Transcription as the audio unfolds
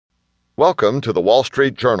Welcome to the Wall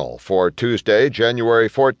Street Journal for Tuesday, January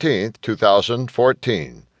 14,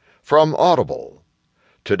 2014. From Audible.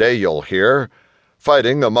 Today you'll hear,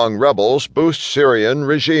 Fighting Among Rebels Boosts Syrian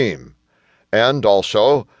Regime, and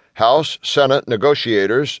also, House Senate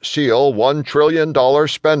negotiators seal $1 trillion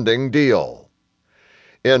spending deal.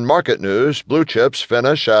 In market news, blue chips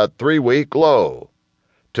finish at three-week low.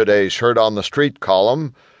 Today's Heard on the Street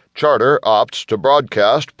column, Charter opts to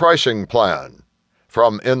broadcast pricing plan.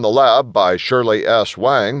 From In the Lab by Shirley S.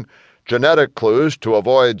 Wang, genetic clues to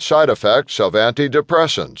avoid side effects of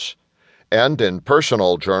antidepressants. And in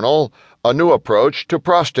Personal Journal, a new approach to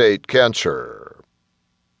prostate cancer.